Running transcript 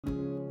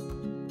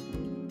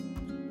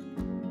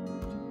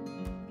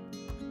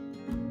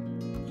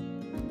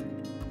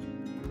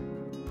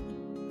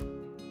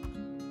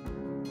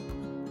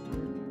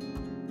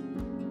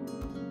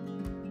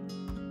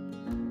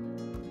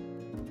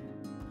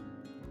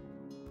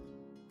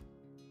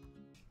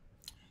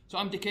So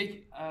I'm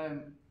Dickie.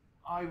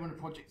 I run a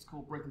project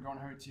called Breaking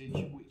Ground Heritage,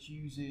 which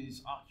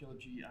uses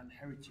archaeology and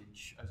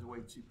heritage as a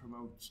way to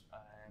promote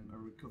a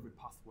recovery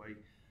pathway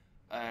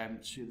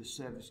to the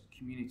service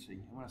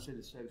community. And when I say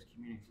the service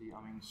community,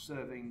 I mean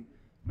serving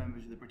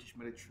members of the British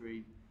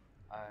military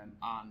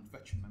and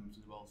veteran members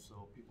as well,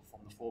 so people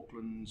from the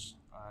Falklands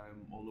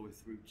all the way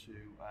through to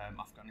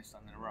Afghanistan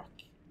and Iraq.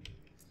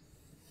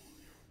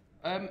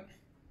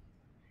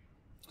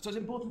 So it's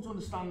important to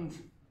understand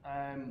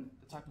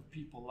the type of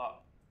people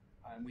that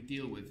we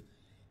deal with.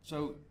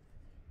 So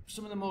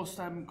some of the most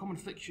common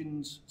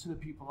afflictions to the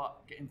people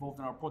that get involved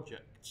in our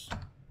projects.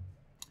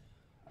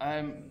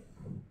 We're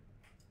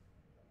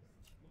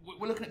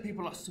looking at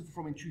people that suffer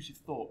from intrusive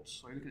thoughts.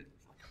 So you look at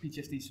like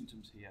PTSD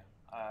symptoms here.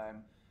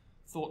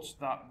 Thoughts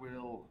that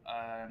will,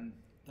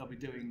 they'll be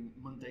doing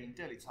mundane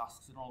daily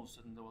tasks, and all of a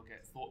sudden they will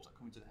get thoughts that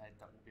come into their head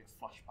that will be a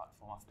flashback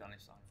from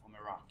Afghanistan, from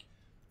Iraq,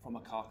 from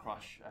a car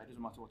crash. It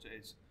doesn't matter what it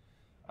is.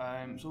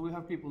 So we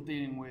have people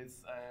dealing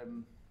with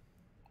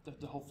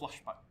the whole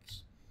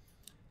flashbacks.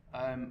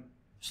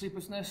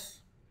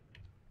 Sleeplessness,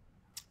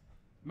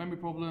 memory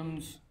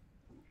problems,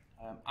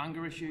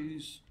 anger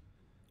issues.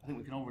 I think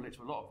we can all relate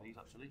to a lot of these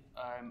actually.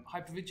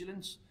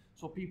 Hypervigilance,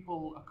 so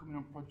people are coming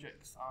on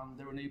projects and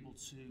they're unable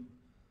to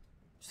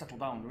settle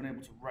down, they're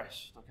unable to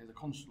rest. Okay, they're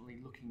constantly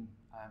looking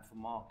for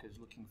markers,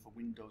 looking for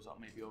windows that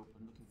may be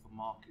open, looking for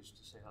markers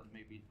to say that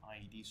there may be an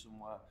IED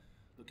somewhere,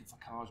 looking for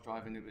cars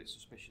driving a bit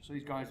suspicious. So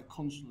these guys are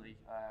constantly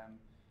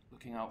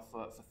looking out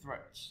for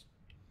threats.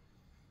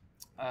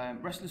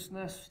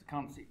 Restlessness, they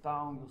can't sit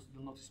down.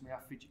 You'll notice me, I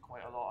fidget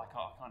quite a lot. I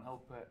can't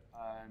help it.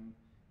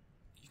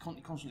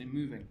 You're constantly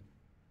moving.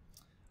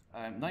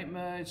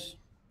 Nightmares,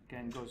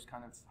 again, goes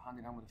kind of hand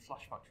in hand with the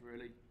flashbacks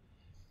really.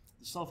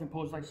 The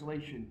self-imposed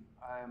isolation.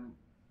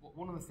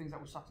 One of the things that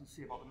we're starting to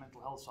see about the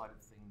mental health side of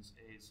things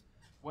is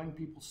when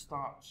people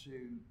start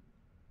to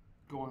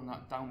go on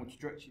that downward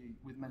trajectory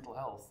with mental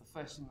health, the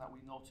first thing that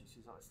we notice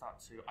is that they start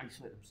to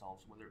isolate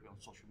themselves, whether it be on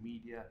social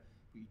media,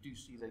 but you do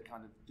see they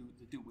kind of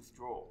do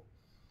withdraw.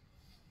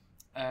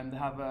 They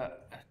have a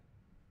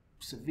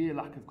severe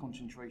lack of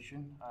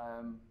concentration,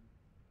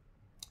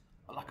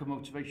 a lack of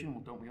motivation,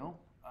 well, don't we all?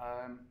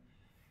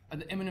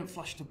 And the imminent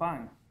flash to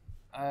bang.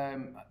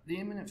 The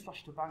imminent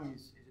flash to bang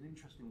is an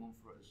interesting one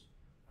for us,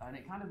 and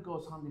it kind of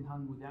goes hand in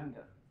hand with the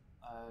anger.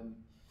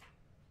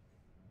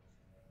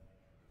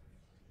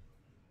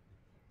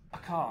 A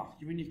car,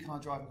 you're in your car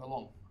driving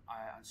along,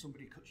 and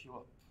somebody cuts you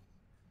up,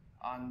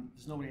 and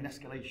there's normally an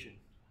escalation.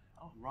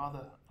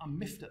 I'm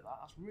miffed at that,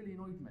 that's really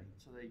annoyed me.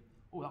 So they,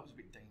 oh, that was a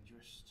bit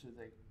dangerous, to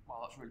they,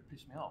 wow, that's really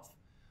pissed me off.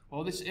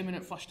 Well, this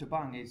imminent flash to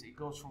bang is, it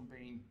goes from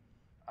being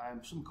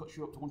someone cuts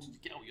you up to wanting to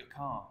get out of your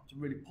car, to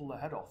really pull their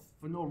head off,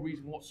 for no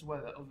reason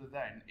whatsoever other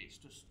than it's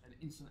just an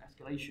instant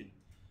escalation.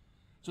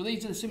 So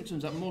these are the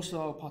symptoms that most of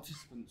our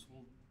participants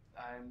will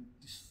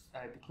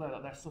declare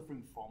that they're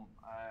suffering from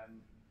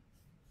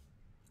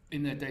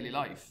in their daily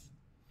life.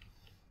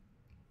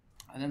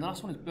 And then the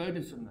last one is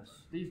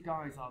burdensomeness. These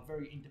guys are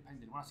very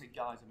independent. When I say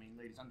guys, I mean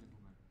ladies and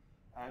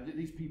gentlemen.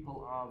 These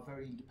people are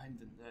very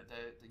independent.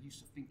 They're used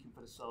to thinking for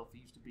themselves.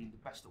 They're used to being the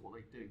best at what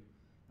they do.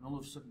 And all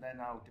of a sudden they're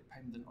now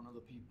dependent on other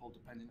people,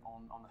 dependent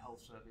on the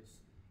health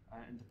service,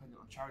 and dependent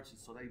on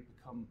charities. So they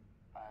become,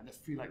 they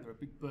feel like they're a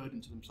big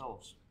burden to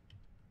themselves.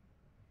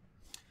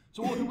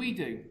 So what do?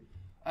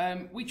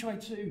 We try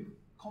to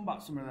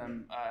combat some of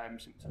them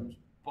symptoms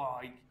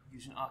by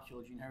using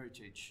archaeology and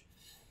heritage.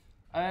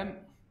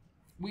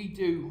 We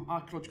do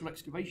archaeological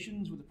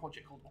excavations with a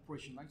project called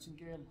Operation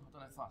Nightingale. I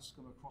don't know if that's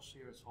come across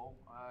here at all.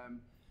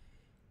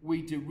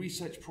 We do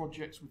research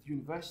projects with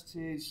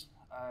universities.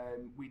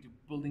 We do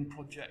building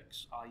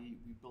projects, i.e.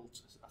 we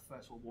built a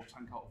First World War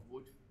tank out of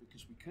wood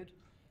because we could.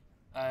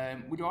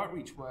 We do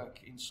outreach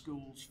work in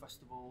schools,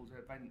 festivals,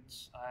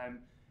 events,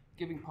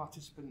 giving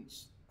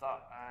participants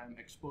that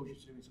exposure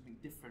to doing something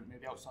different,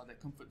 maybe outside their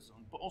comfort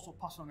zone, but also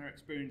passing on their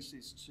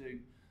experiences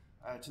to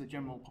the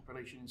general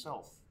population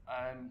itself.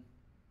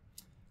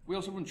 We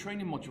also run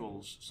training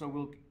modules, so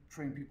we'll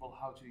train people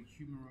how to do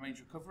human remains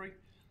recovery.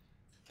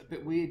 A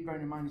bit weird,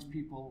 bearing in mind these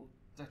people,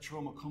 their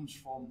trauma comes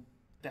from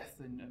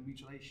death and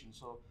mutilation,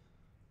 so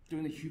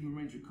doing the human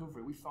remains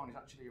recovery we found is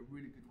actually a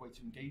really good way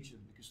to engage them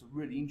because they're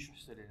really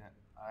interested in it,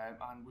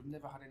 and we've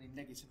never had any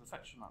negative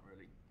effects from that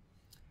really.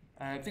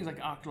 Things like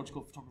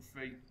archaeological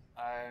photography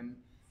and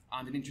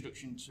an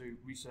introduction to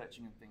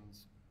researching and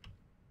things.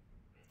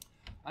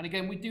 And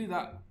again, we do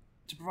that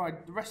to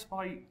provide the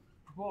respite,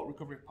 promote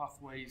recovery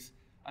pathways,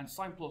 and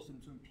signpost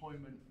them to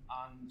employment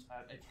and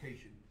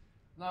education.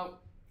 Now,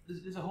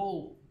 there's a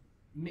whole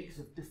mix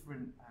of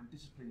different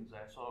disciplines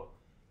there, so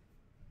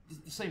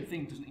the same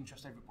thing doesn't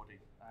interest everybody.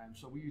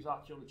 So we use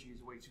archaeology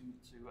as a way to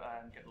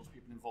get those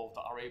people involved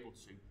that are able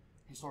to.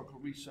 Historical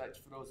research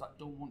for those that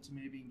don't want to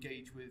maybe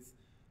engage with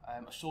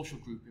a social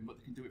grouping, but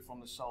they can do it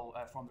from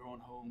their own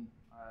home.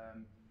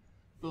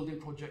 Building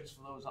projects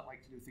for those that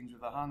like to do things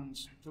with their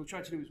hands. So we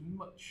try to do as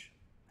much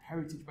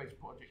heritage-based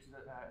projects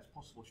as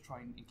possible to try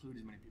and include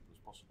as many people as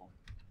possible.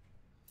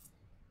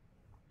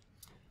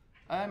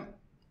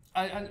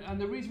 And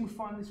the reason we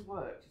find this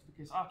works is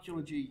because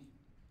archaeology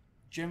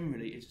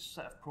generally is a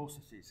set of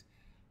processes.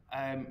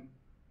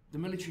 The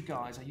military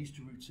guys are used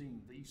to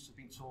routine. They're used to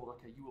being told,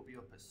 okay, you will be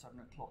up at 7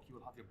 o'clock, you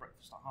will have your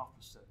breakfast at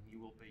 7:30,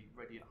 you will be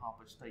ready at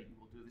 8:30, you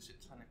will do this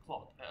at 10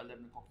 o'clock, at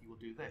 11 o'clock you will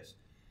do this.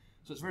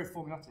 So it's very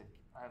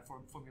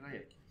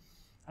formulaic.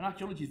 And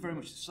archaeology is very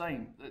much the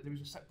same. There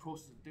is a set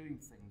process of doing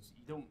things.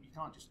 You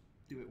can't just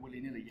do it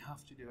willy-nilly. You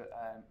have to do it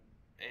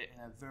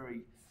in a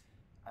very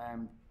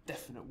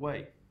definite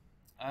way.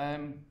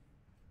 And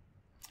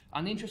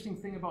the interesting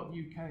thing about the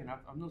UK, and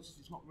I've noticed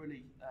it's not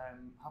really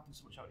happened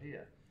so much out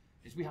here,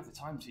 is we have the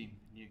time team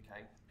in the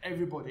UK.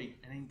 Everybody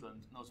in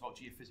England knows about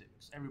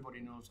geophysics. Everybody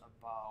knows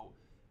about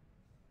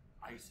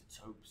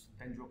isotopes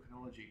and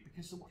dendrochronology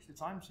because they watch the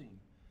time team.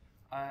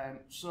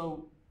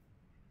 So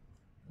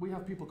we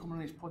have people coming on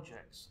these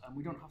projects and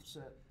we don't have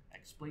to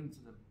explain to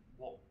them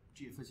what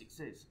geophysics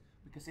is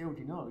because they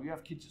already know. You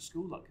have kids at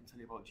school that can tell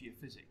you about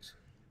geophysics.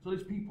 So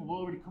these people will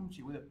already come to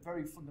you with a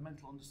very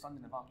fundamental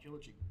understanding of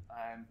archaeology.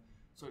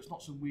 So it's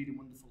not some weird and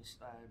wonderful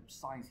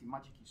sciencey,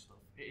 magicy stuff.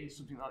 It is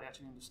something that they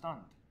actually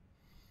understand.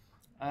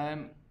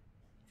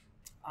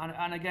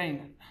 And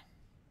again,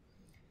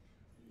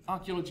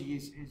 archaeology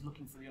is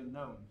looking for the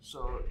unknown.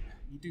 So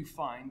you do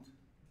find,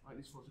 like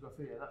this photograph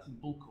here, that's in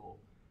Bulkor.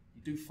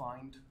 You do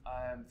find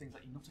things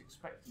that you're not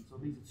expecting. So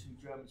these are 2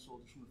 German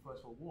soldiers from the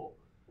First World War.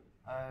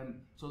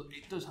 So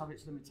it does have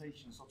its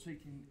limitations. So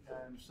taking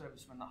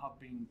servicemen that have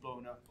been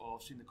blown up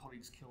or seen the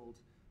colleagues killed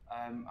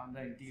and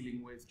then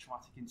dealing with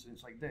traumatic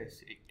incidents like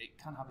this, it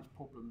can have its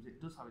problems. It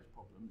does have its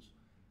problems.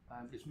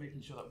 But it's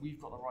making sure that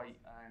we've got the right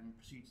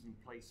procedures in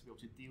place to be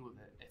able to deal with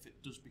it if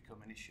it does become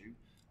an issue,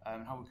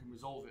 and how we can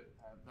resolve it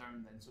there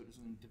and then so it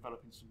doesn't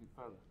develop into something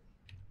further.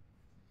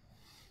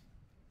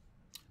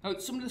 Now,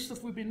 some of the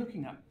stuff we've been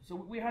looking at, so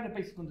we had a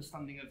basic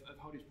understanding of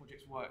how these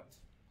projects worked.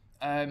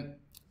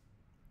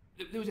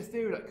 There was a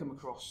theory that I came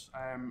across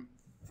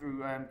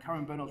through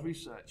Karen Bernal's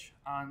research,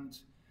 and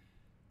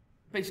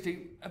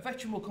basically a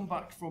veteran will come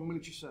back from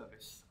military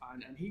service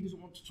and he doesn't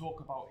want to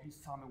talk about his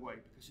time away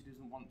because he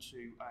doesn't want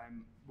to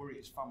worry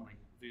his family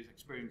with his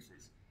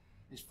experiences.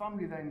 His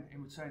family then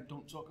in return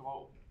don't talk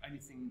about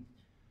anything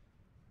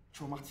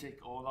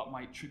traumatic or that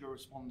might trigger a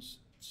response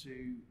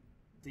to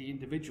the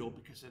individual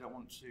because they don't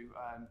want to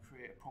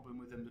create a problem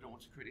with them, they don't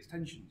want to create these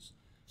tensions.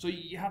 So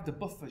you have the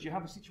buffers, you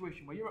have a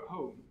situation where you're at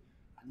home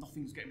and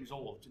nothing's getting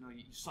resolved. You know,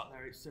 you sat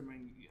there, it's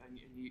simmering, and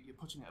you're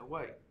putting it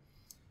away.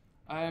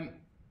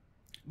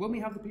 When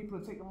we have the people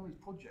who take on these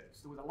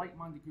projects, they're with a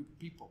like-minded group of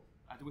people.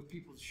 They're with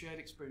people with shared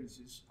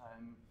experiences,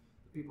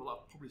 the people that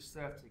have probably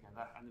served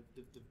together, and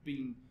they've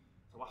been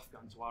to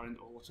Afghan, to Ireland,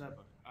 or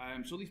whatever.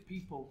 So these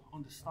people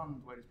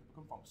understand where these people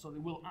come from. So they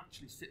will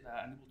actually sit there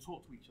and they will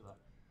talk to each other.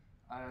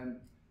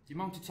 The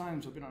amount of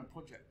times I've been on a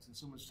project and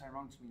someone's turned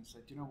around to me and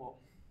said, do you know what,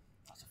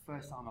 that's the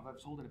first time I've ever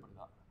told anybody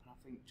that. And I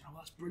think, do you know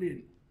what, that's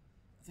brilliant.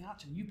 I think,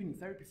 actually, you've been in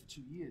therapy for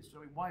 2 years. So,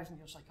 I mean, why haven't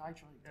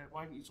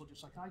you told your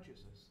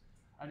psychiatrist this?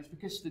 And it's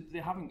because they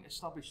haven't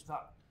established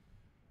that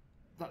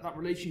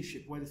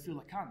relationship where they feel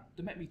they can.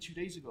 They met me 2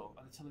 days ago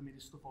and they're telling me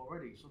this stuff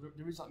already. So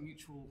there is that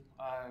mutual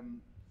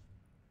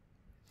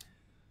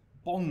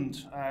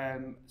bond.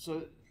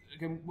 So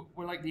again,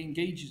 we're like the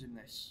engagers in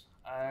this.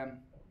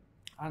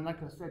 And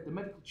like I said, the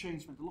medical chain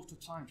spent a lot of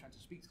time trying to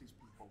speak to these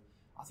people.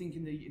 I think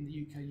in the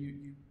UK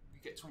you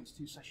get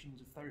 22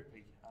 sessions of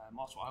therapy.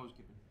 That's what I was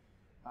given.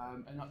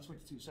 And that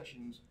 22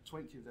 sessions,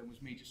 20 of them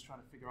was me just trying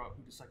to figure out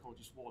who the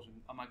psychologist was and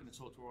am I going to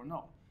talk to her or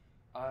not.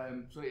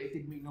 So it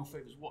did me no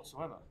favours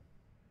whatsoever.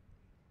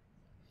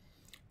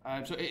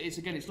 So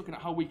it's looking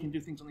at how we can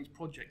do things on these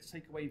projects,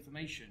 take away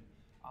information,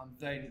 and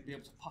then be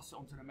able to pass it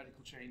on to the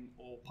medical chain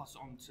or pass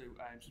it on to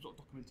some sort of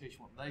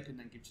documentation what they can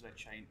then give to their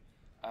chain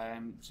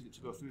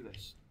to go through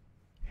this.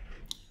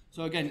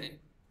 So again,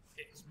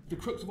 it's the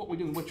crux of what we're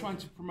doing. We're trying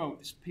to promote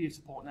this peer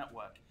support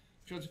network.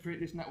 Trying to create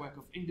this network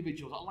of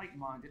individuals that are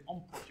like-minded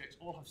on projects,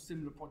 all have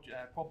similar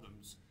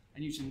problems,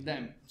 and using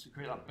them to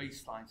create that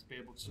baseline to be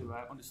able to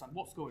understand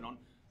what's going on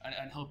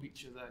and help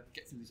each other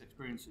get through these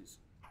experiences.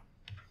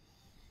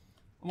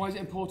 And why is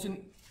it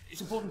important?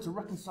 It's important to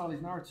reconcile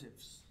these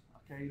narratives.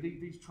 Okay,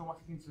 these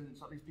traumatic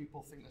incidents that these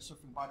people think they're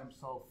suffering by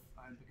themselves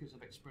and because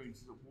of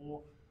experiences of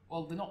war.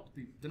 Well, they're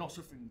not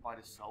suffering by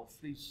themselves.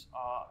 These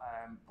are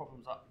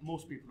problems that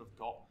most people have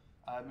got.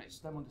 It's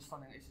them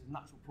understanding that it's a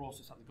natural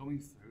process that they're going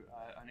through,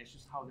 and it's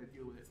just how they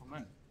deal with it from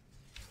then.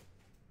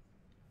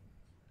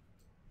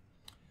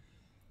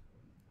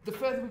 The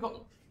further we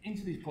got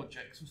into these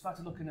projects, we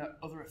started looking at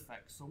other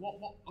effects. So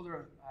what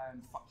other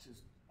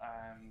factors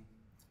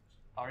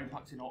are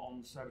impacting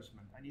on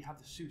servicemen? And you have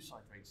the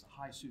suicide rates, the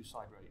high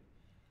suicide rate.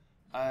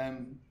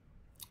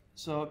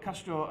 So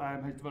Castro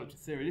has developed a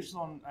theory. This is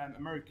on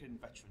American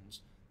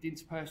veterans, the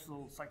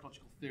interpersonal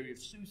psychological theory of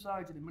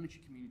suicide in the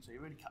military community, a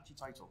really catchy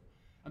title.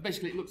 And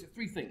basically it looks at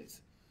 3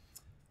 things.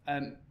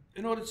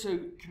 In order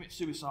to commit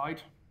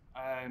suicide,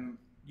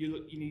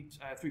 you need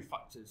 3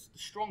 factors. The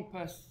strong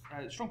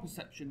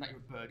perception that you're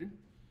a burden,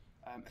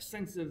 a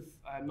sense of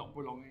not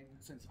belonging,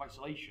 a sense of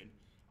isolation,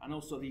 and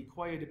also the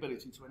acquired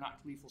ability to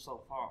enact lethal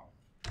self-harm.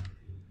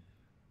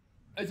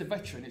 As a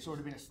veteran, it's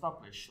already been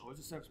established, or as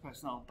a service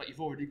personnel, that you've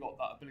already got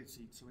that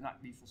ability to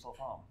enact lethal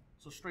self-harm.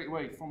 So straight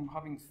away, from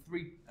having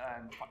 3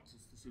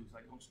 factors to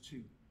suicide, it goes to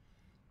 2.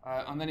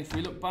 And then if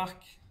we look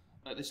back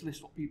at this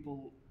list, what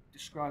people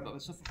describe that they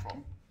suffer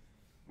from,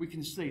 we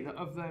can see that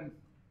of them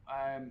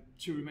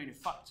 2 remaining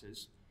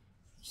factors,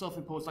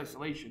 self-imposed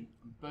isolation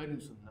and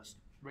burdensomeness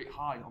rate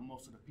high on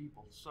most of the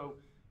people. So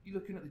you're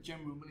looking at the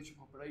general military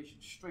population,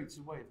 straight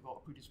away they've got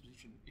a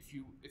predisposition. If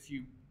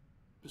you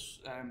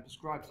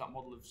prescribe to that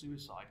model of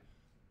suicide,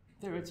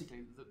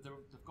 theoretically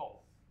they've got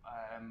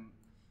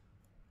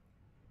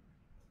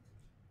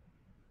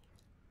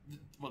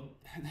well,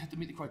 they have to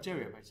meet the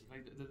criteria basically.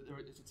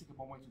 It's a tick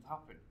upon waiting to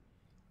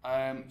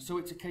happen. So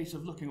it's a case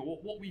of looking at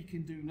what we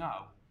can do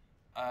now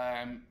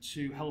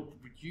to help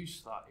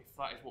reduce that, if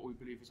that is what we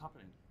believe is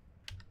happening.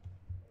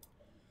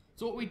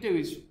 So what we do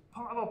is,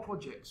 part of our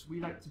projects,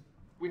 we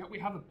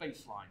have a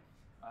baseline.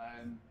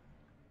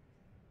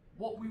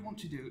 What we want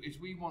to do is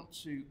we want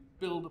to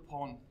build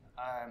upon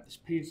this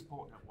peer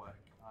support network,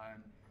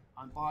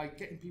 and by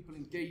getting people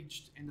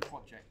engaged in the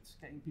project,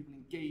 getting people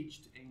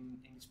engaged in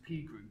this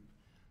peer group,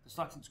 they're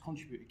starting to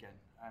contribute again.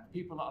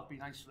 People that have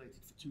been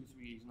isolated for 2 or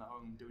 3 years in their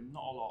home, doing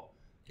not a lot,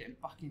 getting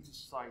back into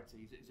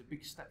society is a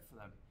big step for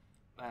them.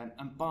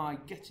 And by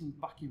getting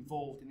back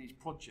involved in these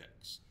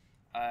projects,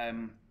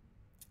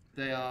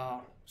 they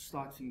are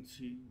starting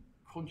to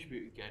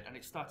contribute again, and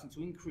it's starting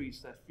to increase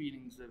their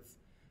feelings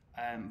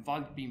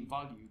of being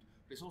valued,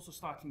 but it's also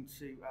starting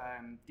to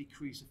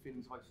decrease the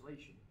feelings of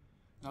isolation.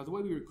 Now, the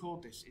way we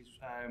record this is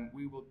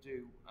we will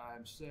do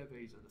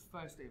surveys at the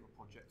first day of a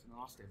project and the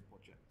last day of a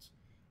project.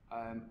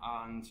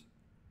 And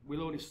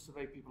we'll only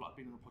survey people that have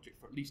been on the project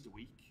for at least a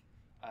week.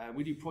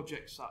 We do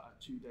projects that are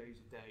 2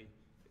 days a day.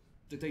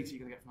 The data you're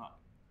going to get from that,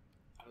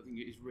 I don't think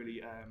it is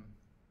really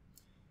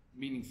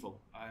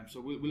meaningful.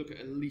 So we'll look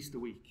at least a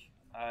week.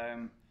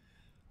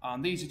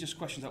 And these are just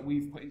questions that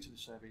we've put into the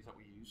surveys that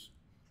we use.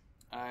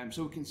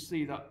 So we can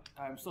see that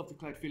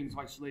self-declared feelings of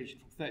isolation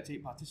from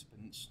 38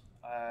 participants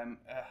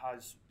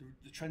has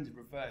the trend in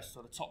reverse.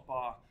 So the top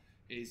bar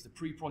is the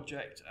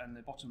pre-project and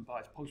the bottom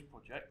bar is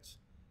post-project.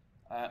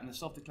 And the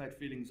self-declared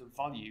feelings of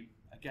value,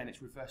 again,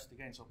 it's reversed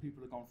again. So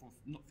people have gone from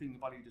not feeling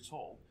valued at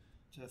all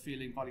to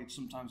feeling valued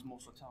sometimes,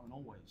 most of the time, and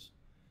always.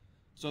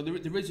 So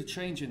there is a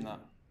change in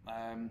that.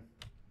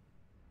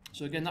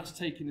 So again, that's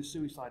taking the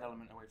suicide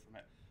element away from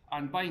it.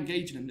 And by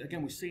engaging them,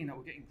 again, we're seeing that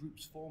we're getting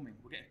groups forming.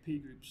 We're getting peer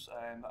groups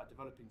that are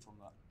developing from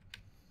that.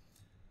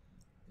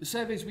 The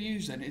surveys we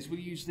use then is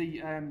we use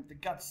the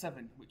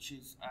GAD-7, which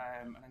is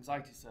an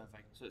anxiety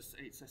survey. So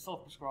it's a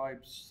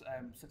self-prescribed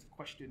set of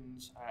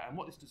questions, and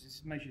what this does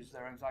is it measures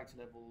their anxiety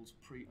levels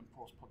pre and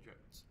post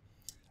project.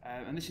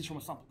 And this is from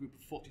a sample group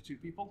of 42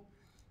 people.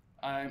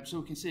 So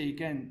we can see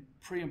again,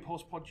 pre and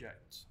post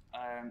project,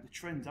 the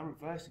trends are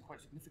reversing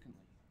quite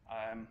significantly.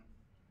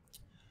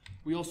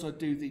 We also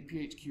do the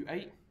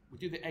PHQ-8. We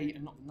do the 8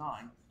 and not the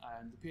 9.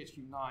 The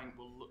PHQ-9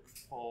 will look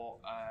for,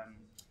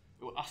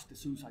 it will ask the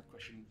suicide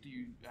question, do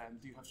you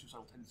have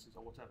suicidal tendencies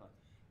or whatever?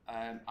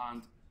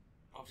 And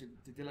obviously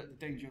the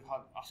danger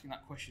of asking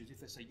that question is if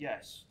they say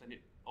yes, then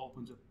it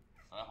opens up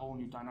a whole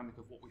new dynamic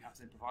of what we have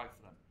to then provide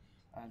for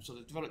them. So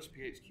they've developed a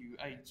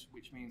PHQ-8,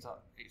 which means that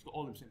it's got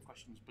all the same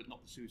questions but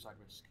not the suicide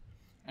risk.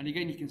 And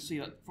again, you can see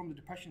that from the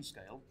depression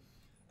scale,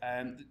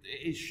 it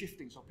is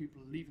shifting, so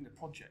people are leaving the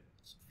project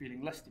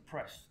feeling less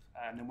depressed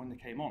than when they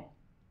came on.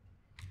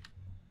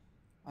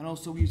 And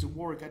also we use a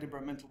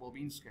Warwick-Edinburgh mental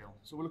wellbeing scale.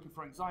 So we're looking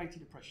for anxiety,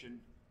 depression,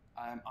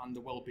 and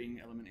the wellbeing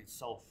element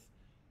itself.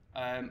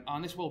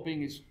 And this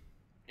wellbeing is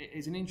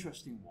an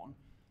interesting one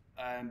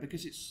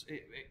because it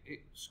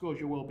scores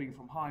your wellbeing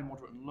from high,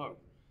 moderate, and low.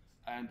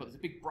 But there's a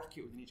big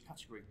bracket within each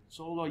category.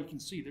 So although you can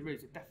see there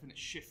is a definite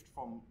shift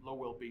from low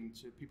wellbeing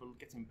to people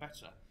getting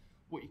better,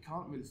 what you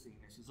can't really see in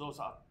this is those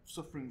that are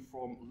suffering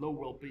from low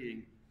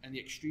well-being in the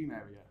extreme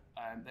area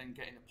and then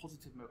getting a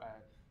positive,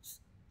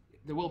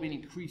 the well-being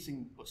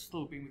increasing but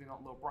still being within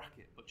that low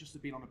bracket, but just to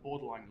being on a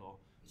borderline low,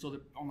 so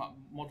they're on that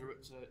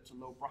moderate to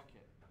low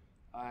bracket.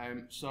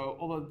 So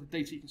although the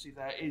data you can see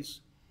there is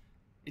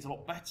a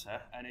lot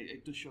better and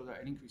it does show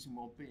that an increase in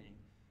well-being,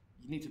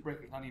 you need to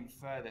break it down even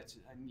further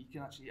and you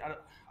can actually, I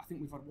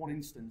think we've had one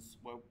instance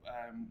where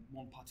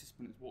one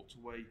participant has walked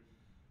away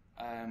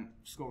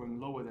scoring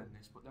lower than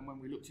this, but then when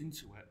we looked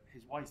into it,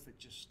 his wife had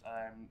just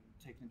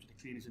taken him to the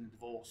cleaners in a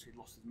divorce, he'd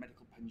lost his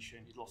medical pension,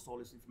 he'd lost all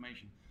this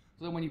information.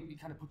 So then when you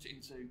kind of put it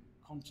into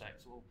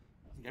context, well,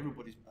 I think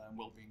everybody's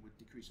well-being would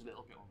decrease a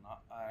little bit on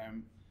that.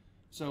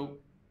 So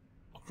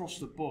across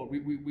the board,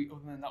 we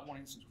other than that one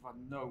instance, we've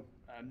had no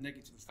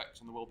negative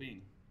effects on the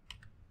well-being.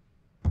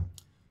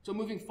 So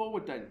moving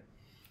forward then,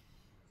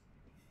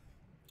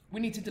 we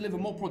need to deliver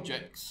more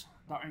projects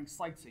that are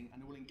exciting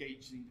and that will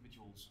engage the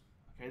individuals.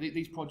 Okay,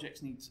 these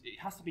projects it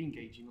has to be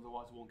engaging,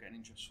 otherwise we won't get an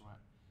interest from it.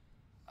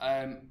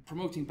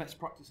 Promoting best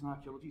practice in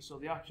archaeology, so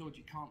the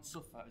archaeology can't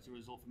suffer as a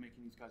result for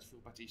making these guys feel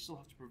better. You still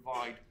have to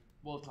provide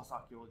world-class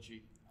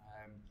archaeology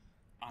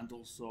and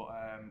also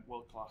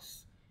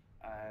world-class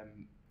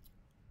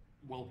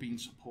wellbeing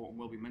support and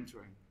wellbeing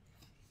mentoring.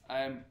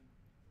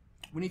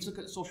 We need to look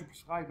at the social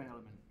prescribing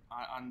element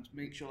and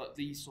make sure that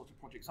these sort of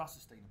projects are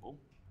sustainable.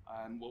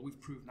 Well, we've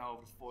proved now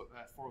over 4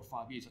 or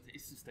 5 years that it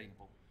is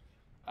sustainable.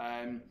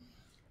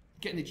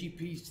 Getting the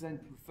GPs to then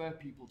refer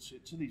people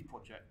to these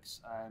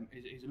projects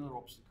is another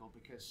obstacle,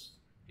 because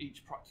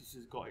each practice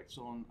has got its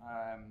own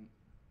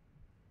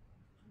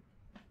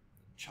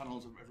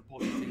channels of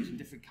reporting things, and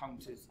different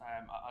counties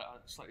are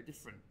slightly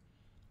different.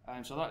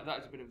 So that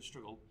is a bit of a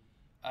struggle.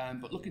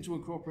 But looking to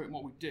incorporate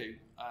what we do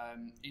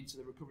into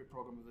the recovery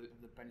program of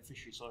the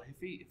beneficiary. So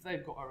if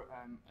they've got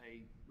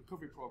a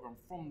recovery program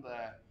from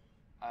their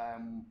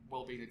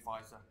wellbeing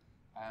advisor,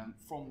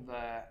 from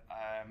their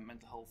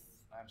mental health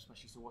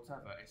specialist or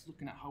whatever, it's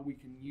looking at how we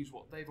can use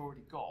what they've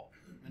already got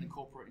and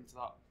incorporate into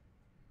that.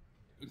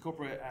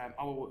 Incorporate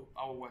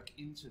our work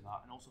into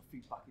that, and also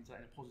feed back into that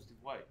in a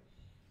positive way.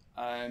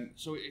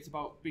 So it's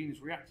about being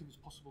as reactive as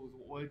possible with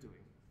what we're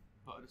doing,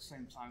 but at the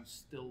same time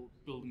still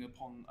building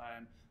upon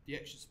the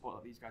extra support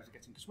that these guys are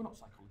getting, because we're not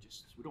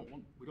psychologists. We don't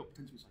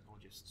pretend to be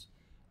psychologists.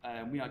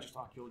 We are just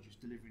archaeologists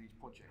delivering these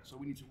projects. So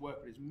we need to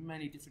work with as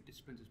many different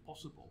disciplines as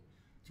possible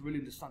to really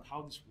understand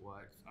how this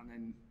works, and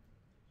then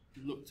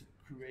look to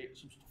create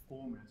some sort of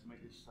formula to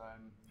make this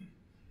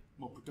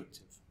more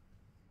productive.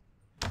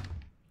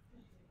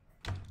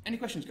 Any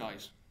questions,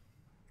 guys?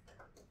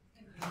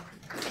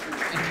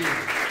 Thank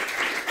you.